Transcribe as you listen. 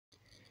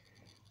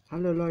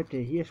Hallo Leute,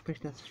 hier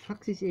spricht das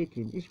Foxys.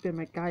 Ich bin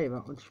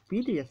Macgyver und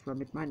spiele jetzt mal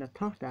mit meiner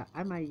Tochter.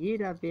 Einmal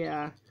jeder,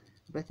 wer,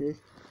 was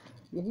ist,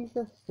 wie hieß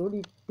das?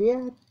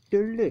 Solitaire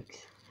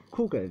Deluxe.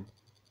 Kugeln.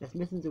 Das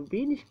müssen so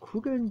wenig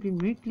Kugeln wie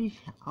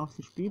möglich auf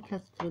dem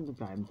Spielplatz drin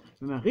bleiben.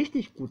 Wenn man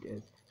richtig gut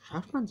ist,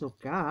 schafft man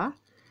sogar,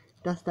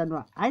 dass da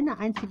nur eine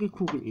einzige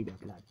Kugel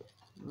überbleibt.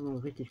 Wenn man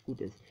richtig gut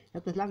ist. Ich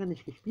habe das lange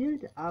nicht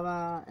gespielt,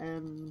 aber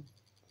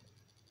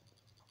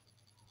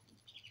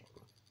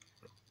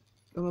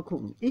mal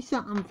gucken. Ich soll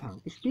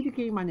anfangen. Ich spiele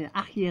gegen meine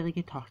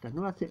 8-jährige Tochter.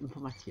 Nur als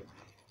Information.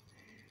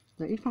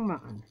 So, ich fange mal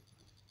an.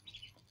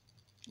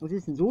 Es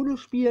ist ein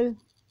Solospiel.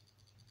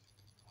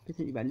 Ein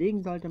bisschen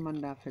überlegen sollte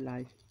man da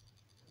vielleicht.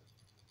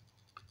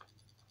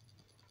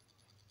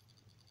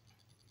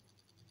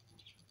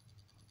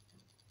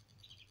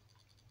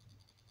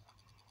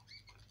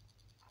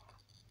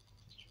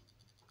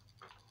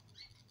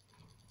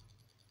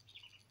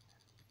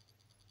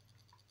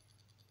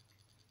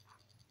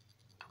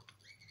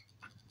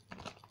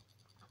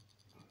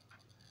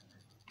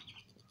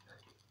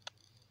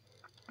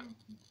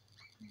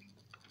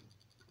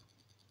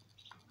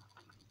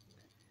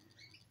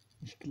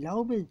 Ich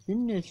glaube,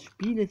 Sinn des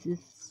Spieles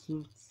ist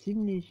so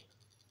ziemlich,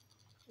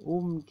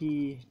 um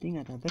die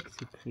Dinger da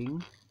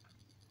wegzukriegen.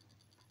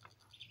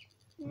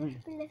 Das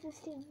Spiel ist es,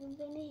 so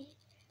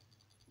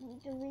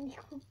wenig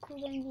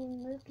Kugeln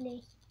wie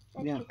möglich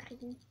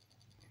wegzukriegen. Ja,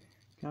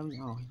 glaube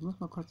ich auch. Ich muss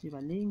mal kurz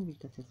überlegen, wie ich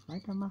das jetzt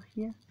weitermache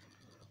hier.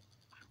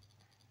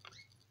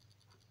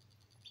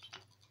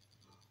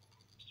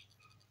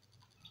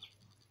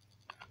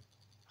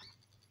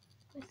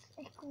 Das ist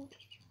echt gut.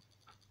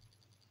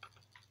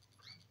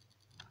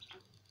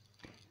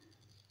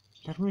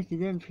 Da muss ich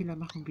dieselben Fehler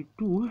machen wie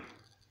du,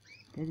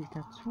 der sich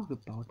dazu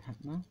gebaut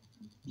hat, ne?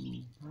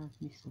 Das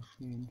ist nicht so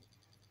schön.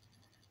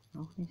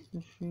 Auch nicht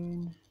so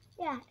schön.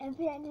 Ja, der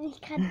Fehler, den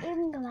ich gerade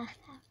eben gemacht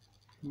habe.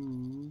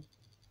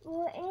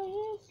 Wo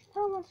ich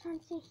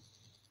 25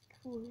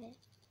 Kugeln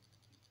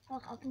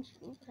auch auf dem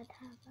Spielbrett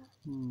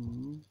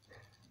habe.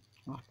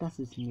 Auch das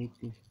ist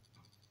möglich.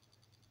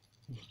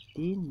 Wenn ich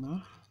den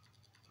mache,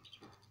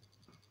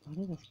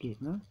 warte, das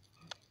geht, ne?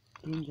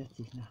 Den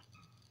setze ich nach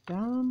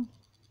da.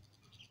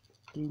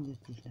 Den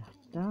setze ich nach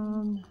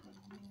da. Und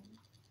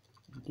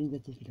den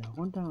setze ich wieder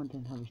runter und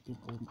dann habe ich den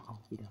oben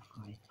auch wieder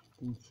frei.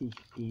 Dann ziehe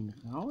ich den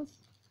raus.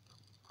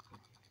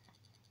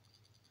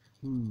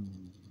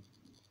 Fange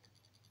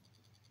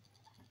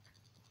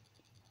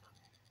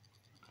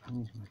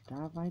ich mal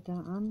da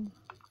weiter an.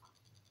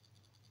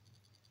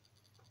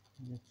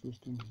 Dann setze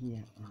ich den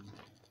hier an.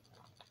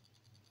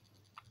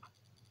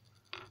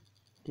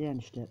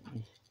 Der stört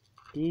mich.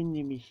 Den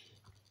nehme ich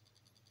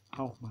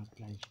auch mal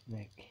gleich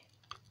weg.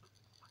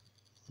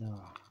 So.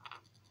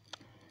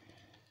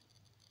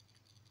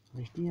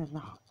 Wenn ich den jetzt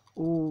nach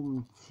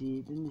oben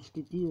ziehe, dann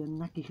steht die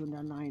nackig und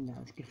allein da.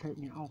 Das gefällt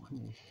mir auch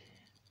nicht.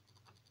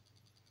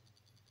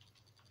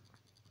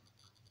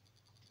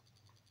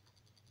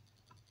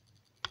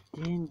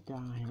 Den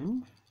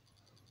dahin.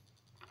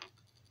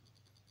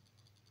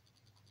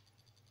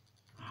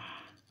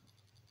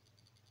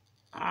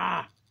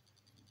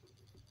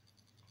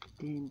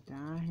 Den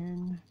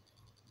dahin.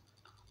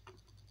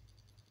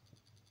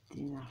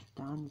 Den nach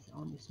da ist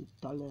auch nicht so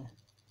dolle.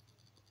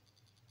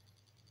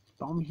 Ich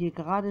baue mich hier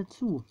gerade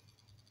zu.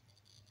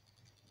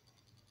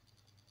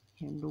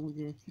 Hier logen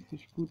sie jetzt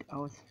nicht gut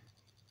aus.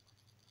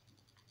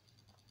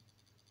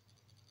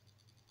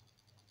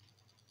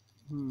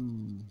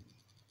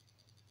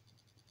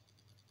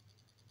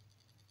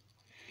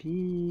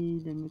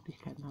 Viele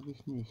Möglichkeiten habe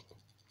ich nicht.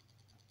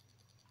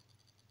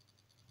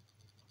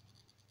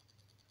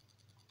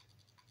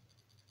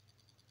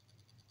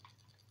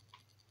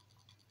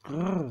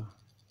 Grrr.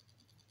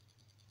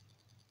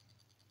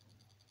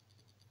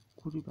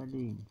 Gut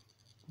überlegen.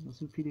 Noch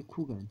so viele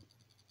Kugeln.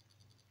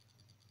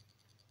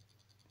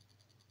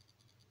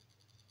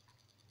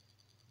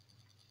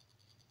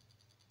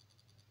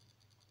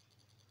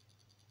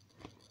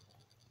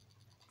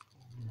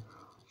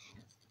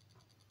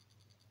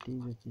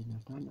 Den setze ich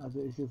nach dann.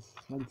 Also ist es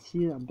mein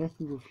Ziel, am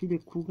besten so viele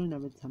Kugeln,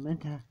 damit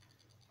Samantha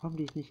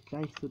hoffentlich nicht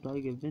gleich so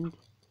doll gewinnt.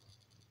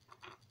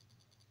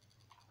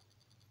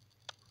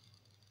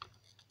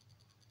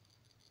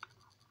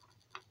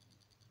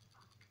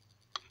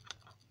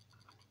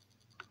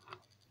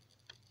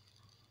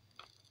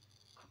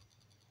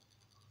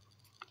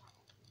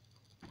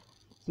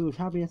 So, ich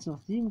habe jetzt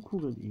noch 7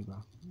 Kugeln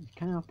über. Ich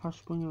kann ja noch ein paar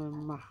Sprünge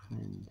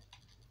machen.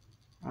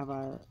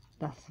 Aber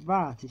das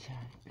war's. Ich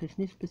kriege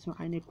nicht bis nur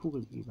eine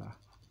Kugel über.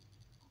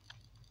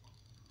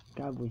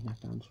 Egal, wo ich nach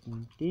da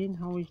springe. Den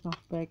haue ich noch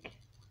weg.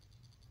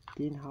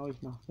 Den haue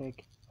ich noch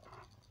weg.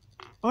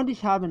 Und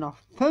ich habe noch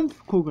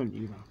 5 Kugeln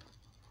über.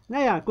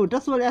 Naja, gut,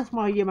 das soll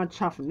erstmal jemand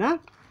schaffen, ne?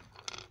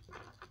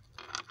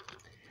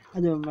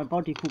 Also man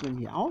baut die Kugeln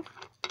hier auf.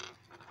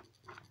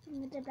 Die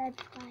Mitte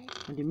bleibt frei.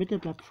 Und die Mitte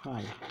bleibt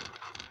frei.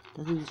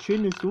 Das ist ein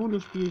schönes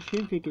Solo-Spiel,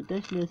 schön viel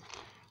Gedächtnis.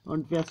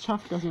 Und wer es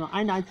schafft, dass nur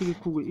eine einzige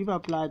Kugel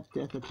überbleibt,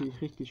 der ist natürlich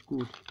richtig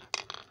gut.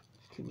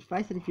 Ich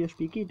weiß ja nicht, wie das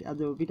Spiel geht,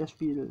 also wie das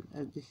Spiel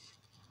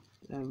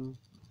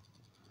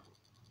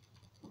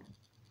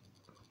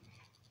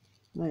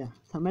Naja,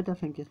 Samantha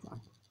fängt jetzt an.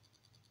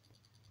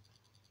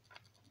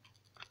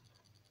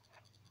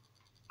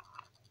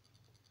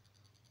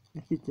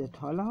 Es sieht sehr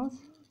toll aus.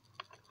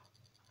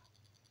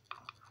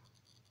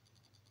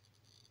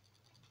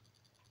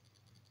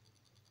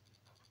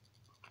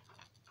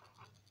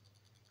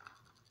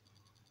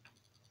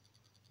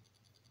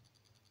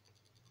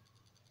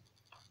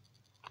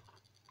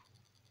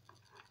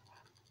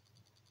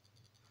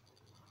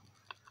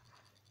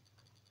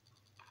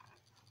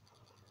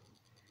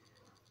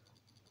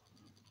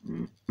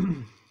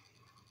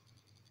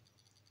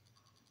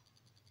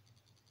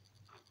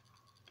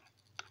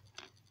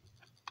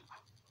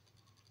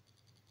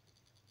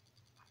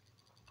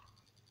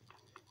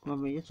 Wenn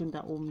man jetzt schon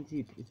da oben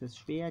sieht, ist es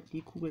schwer,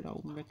 die Kugel da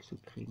oben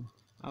wegzukriegen.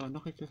 Aber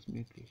noch ist das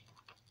möglich.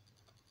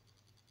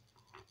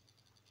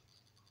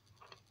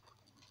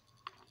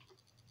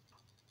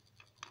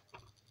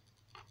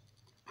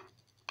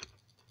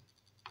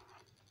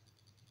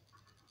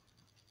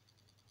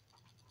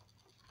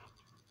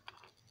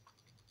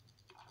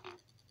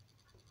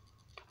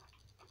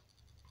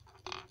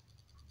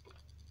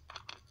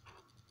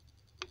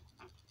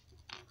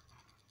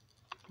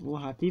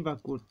 Oha, die war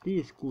gut, die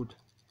ist gut.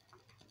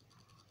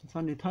 Das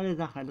war eine tolle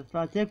Sache, das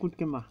war sehr gut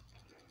gemacht.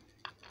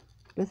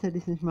 Besser hätte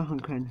ich es nicht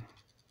machen können.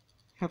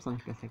 Ich habe es auch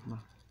nicht besser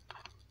gemacht.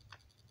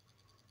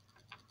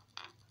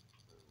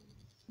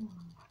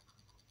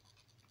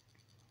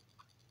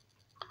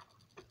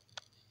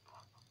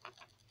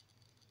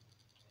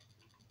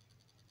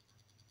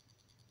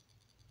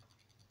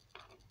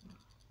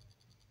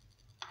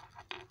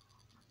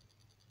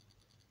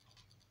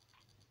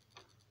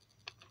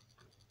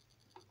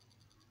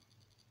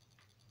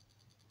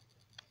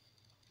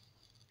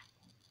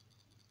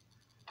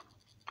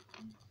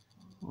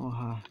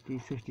 Oha, die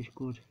ist richtig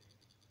gut.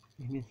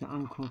 Wenn ich mir das so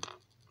angucke.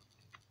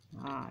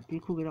 Ah, die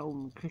Kugel da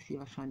oben kriegt sie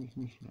wahrscheinlich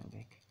nicht mehr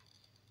weg.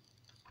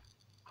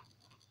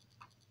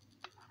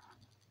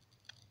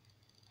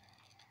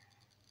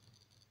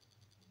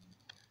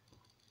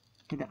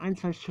 Ich hätte ein,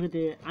 zwei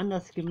Schritte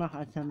anders gemacht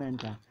als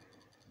Samantha.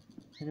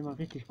 Hätte man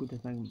richtig gut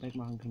das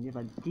wegmachen können. Ja,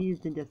 weil die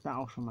sind jetzt da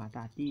auch schon mal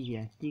da. Die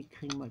hier, die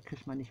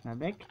kriegt man nicht mehr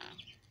weg.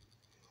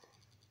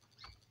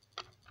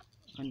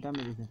 Und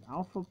damit ist es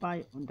auch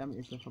vorbei. Und damit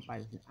ist es vorbei.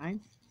 Das sind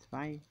 1,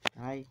 2,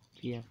 3,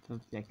 4,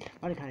 5, 6.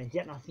 Warte, kann ich.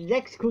 Sie hat noch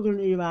 6 Kugeln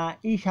über.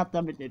 Ich habe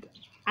damit mit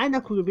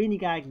einer Kugel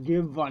weniger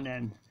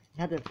gewonnen. Ich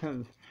hatte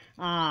 5.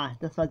 Ah,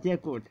 das war sehr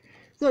gut.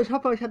 So, ich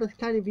hoffe, euch hat das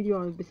kleine Video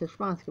ein bisschen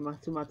Spaß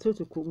gemacht, mal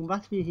zuzugucken,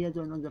 was wir hier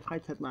so in unserer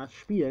Freizeit mal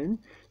spielen.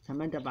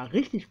 Samantha war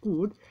richtig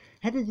gut.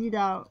 Hätte sie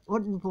da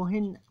unten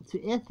wohin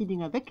zuerst die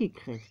Dinger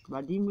weggekriegt,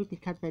 war die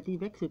Möglichkeit, die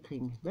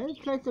wegzukriegen, wäre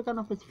vielleicht sogar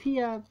noch bis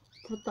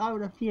 3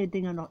 oder 4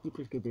 Dinger noch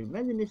übrig geblieben,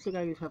 wenn sie nicht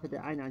sogar geschafft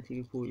hätte, eine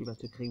einzige Kugel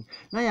überzukriegen.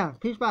 Naja,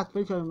 viel Spaß,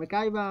 wünsche euch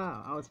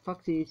Macgyver aus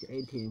Foxys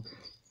 18.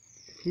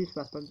 Viel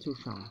Spaß beim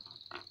Zuschauen.